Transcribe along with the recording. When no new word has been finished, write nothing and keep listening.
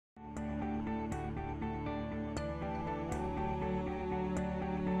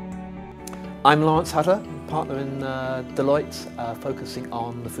I'm Lawrence Hutter, partner in Deloitte, focusing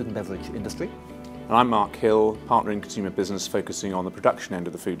on the food and beverage industry. And I'm Mark Hill, partner in consumer business, focusing on the production end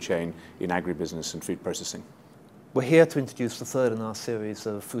of the food chain in agribusiness and food processing. We're here to introduce the third in our series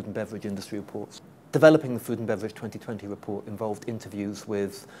of food and beverage industry reports. Developing the Food and Beverage 2020 report involved interviews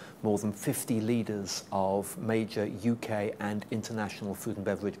with more than 50 leaders of major UK and international food and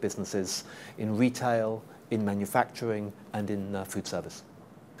beverage businesses in retail, in manufacturing and in food service.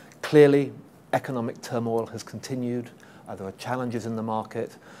 Clearly, economic turmoil has continued. There are challenges in the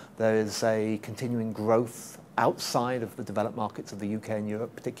market. There is a continuing growth outside of the developed markets of the UK and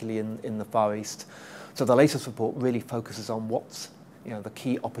Europe, particularly in the Far East. So the latest report really focuses on what's the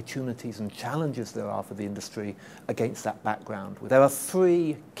key opportunities and challenges there are for the industry against that background. There are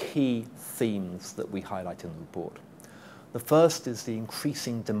three key themes that we highlight in the report. The first is the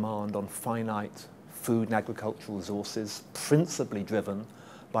increasing demand on finite food and agricultural resources, principally driven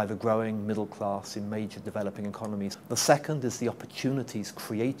by the growing middle class in major developing economies. The second is the opportunities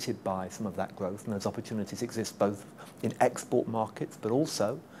created by some of that growth, and those opportunities exist both in export markets, but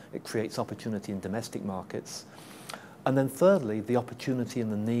also it creates opportunity in domestic markets. And then thirdly, the opportunity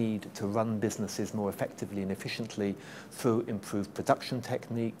and the need to run businesses more effectively and efficiently through improved production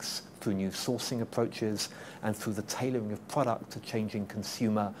techniques, through new sourcing approaches, and through the tailoring of product to changing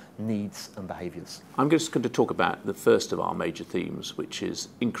consumer needs and behaviours. I'm just going to talk about the first of our major themes, which is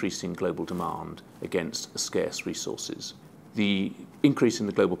increasing global demand against scarce resources. The increase in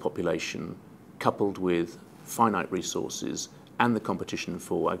the global population, coupled with finite resources and the competition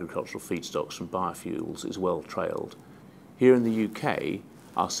for agricultural feedstocks from biofuels, is well trailed. Here in the UK,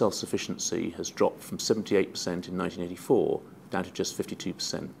 our self-sufficiency has dropped from 78% in 1984 down to just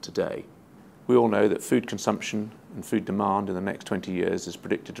 52% today. We all know that food consumption and food demand in the next 20 years is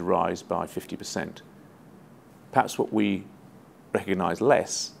predicted to rise by 50%. Perhaps what we recognise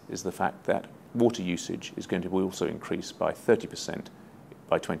less is the fact that water usage is going to also increase by 30%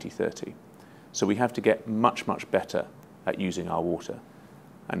 by 2030. So we have to get much, much better at using our water.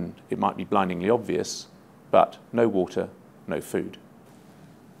 And it might be blindingly obvious, but no water, no food.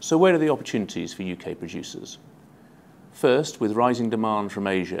 So where are the opportunities for UK producers? First, with rising demand from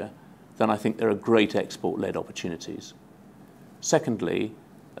Asia, then I think there are great export-led opportunities. Secondly,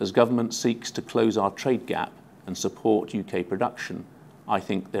 as government seeks to close our trade gap and support UK production, I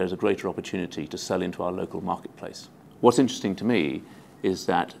think there is a greater opportunity to sell into our local marketplace. What's interesting to me is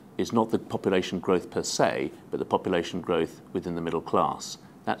that it's not the population growth per se, but the population growth within the middle class.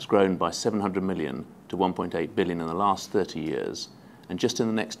 That's grown by 700 million to 1.8 billion in the last 30 years. And just in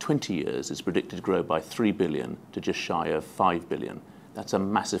the next 20 years, it's predicted to grow by 3 billion to just shy of 5 billion. That's a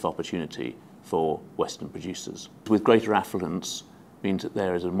massive opportunity for Western producers. With greater affluence means that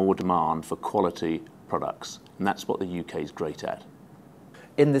there is a more demand for quality products, and that's what the UK is great at.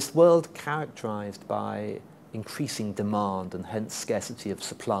 In this world characterised by increasing demand and hence scarcity of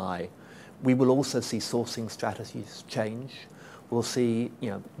supply, we will also see sourcing strategies change. We'll see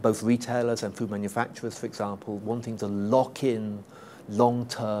both retailers and food manufacturers, for example, wanting to lock in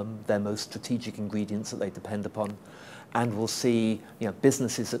long-term their most strategic ingredients that they depend upon. And we'll see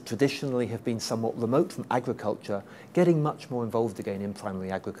businesses that traditionally have been somewhat remote from agriculture getting much more involved again in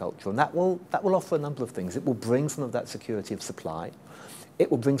primary agriculture. And that will offer a number of things. It will bring some of that security of supply.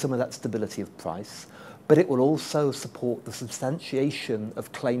 It will bring some of that stability of price. But it will also support the substantiation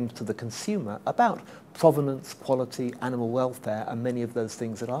of claims to the consumer about provenance, quality, animal welfare, and many of those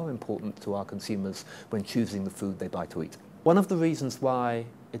things that are important to our consumers when choosing the food they buy to eat. One of the reasons why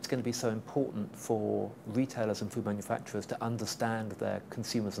it's going to be so important for retailers and food manufacturers to understand their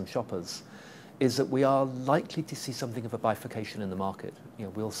consumers and shoppers is that we are likely to see something of a bifurcation in the market.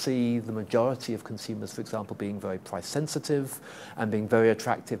 We'll see the majority of consumers, for example, being very price sensitive and being very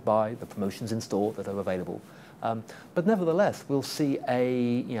attracted by the promotions in store that are available. But nevertheless, we'll see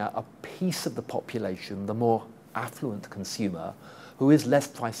a piece of the population, the more affluent consumer, who is less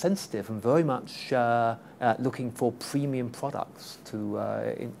price sensitive and very much looking for premium products to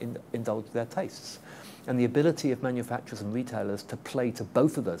indulge their tastes. And the ability of manufacturers and retailers to play to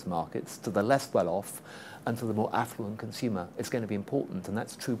both of those markets, to the less well-off and to the more affluent consumer, is going to be important. And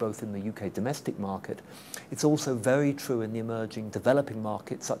that's true both in the UK domestic market. It's also very true in the emerging developing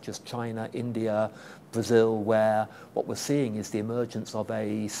markets such as China, India, Brazil, where what we're seeing is the emergence of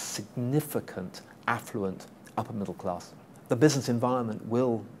a significant affluent upper middle class. The business environment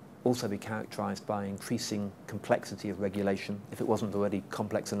will also be characterised by increasing complexity of regulation, if it wasn't already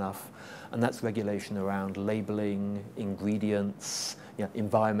complex enough, and that's regulation around labelling, ingredients,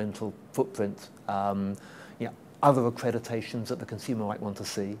 environmental footprint, other accreditations that the consumer might want to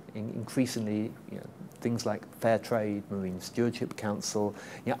see. Increasingly, things like Fair Trade, Marine Stewardship Council,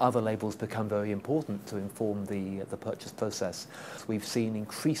 other labels become very important to inform the purchase process. We've seen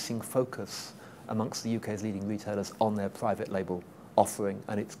increasing focus amongst the UK's leading retailers on their private label offering,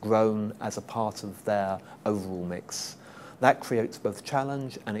 and it's grown as a part of their overall mix. That creates both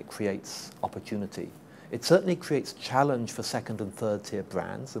challenge and it creates opportunity. It certainly creates challenge for second and third tier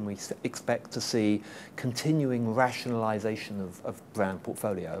brands, and we expect to see continuing rationalisation of brand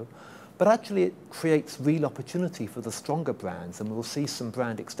portfolio. But actually it creates real opportunity for the stronger brands, and we'll see some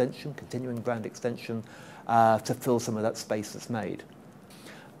brand extension, continuing brand extension, to fill some of that space that's made.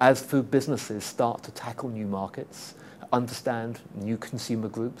 As food businesses start to tackle new markets, understand new consumer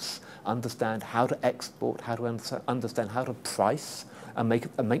groups, understand how to export, how to understand how to price, and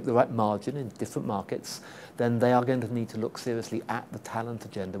make the right margin in different markets, then they are going to need to look seriously at the talent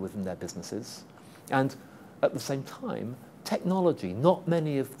agenda within their businesses. And at the same time, technology. Not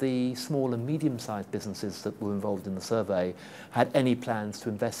many of the small and medium-sized businesses that were involved in the survey had any plans to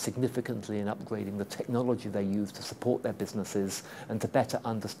invest significantly in upgrading the technology they use to support their businesses and to better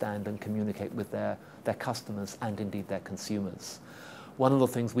understand and communicate with their customers and indeed their consumers. One of the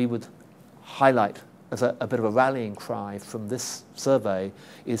things we would highlight as a bit of a rallying cry from this survey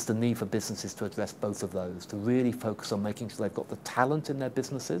is the need for businesses to address both of those, to really focus on making sure they've got the talent in their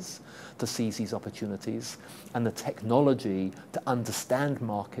businesses to seize these opportunities, and the technology to understand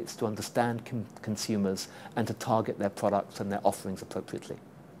markets, to understand consumers, and to target their products and their offerings appropriately.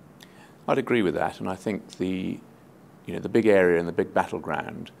 I'd agree with that, and I think the big area and the big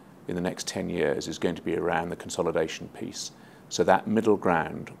battleground in the next 10 years is going to be around the consolidation piece. So that middle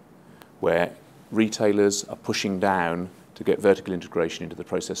ground where retailers are pushing down to get vertical integration into the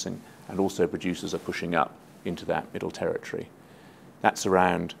processing, and also producers are pushing up into that middle territory. That's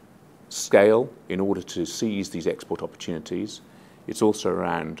around scale in order to seize these export opportunities. It's also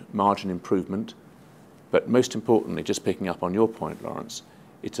around margin improvement, but most importantly, just picking up on your point, Lawrence,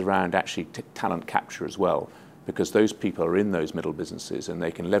 it's around actually talent capture as well, because those people are in those middle businesses and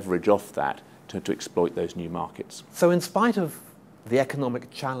they can leverage off that to exploit those new markets. So in spite of the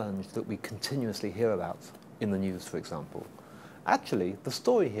economic challenge that we continuously hear about in the news, for example, actually the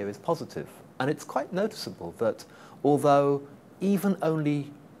story here is positive. And it's quite noticeable that although even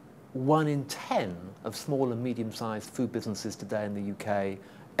only 1 in 10 of small and medium-sized food businesses today in the UK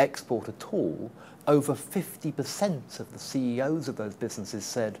export at all, over 50% of the CEOs of those businesses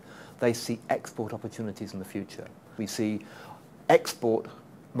said they see export opportunities in the future. We see export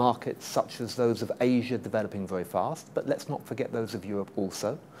markets such as those of Asia developing very fast, but let's not forget those of Europe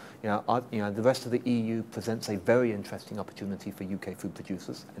also. The rest of the EU presents a very interesting opportunity for UK food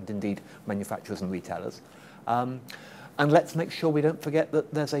producers and indeed manufacturers and retailers. And let's make sure we don't forget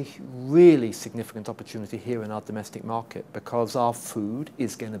that there's a really significant opportunity here in our domestic market, because our food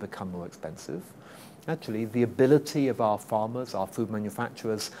is going to become more expensive. Actually, the ability of our farmers, our food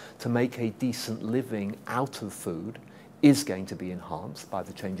manufacturers, to make a decent living out of food is going to be enhanced by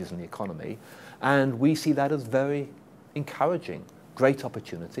the changes in the economy, and we see that as very encouraging, great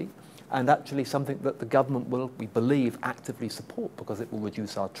opportunity, and actually something that the government will, we believe, actively support, because it will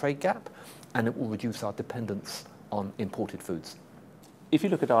reduce our trade gap and it will reduce our dependence on imported foods. If you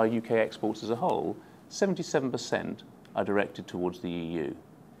look at our UK exports as a whole, 77% are directed towards the EU.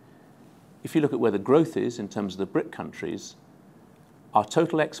 If you look at where the growth is in terms of the BRIC countries, our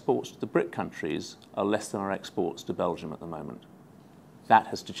total exports to the BRIC countries are less than our exports to Belgium at the moment. That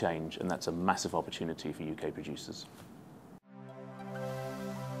has to change, and that's a massive opportunity for UK producers.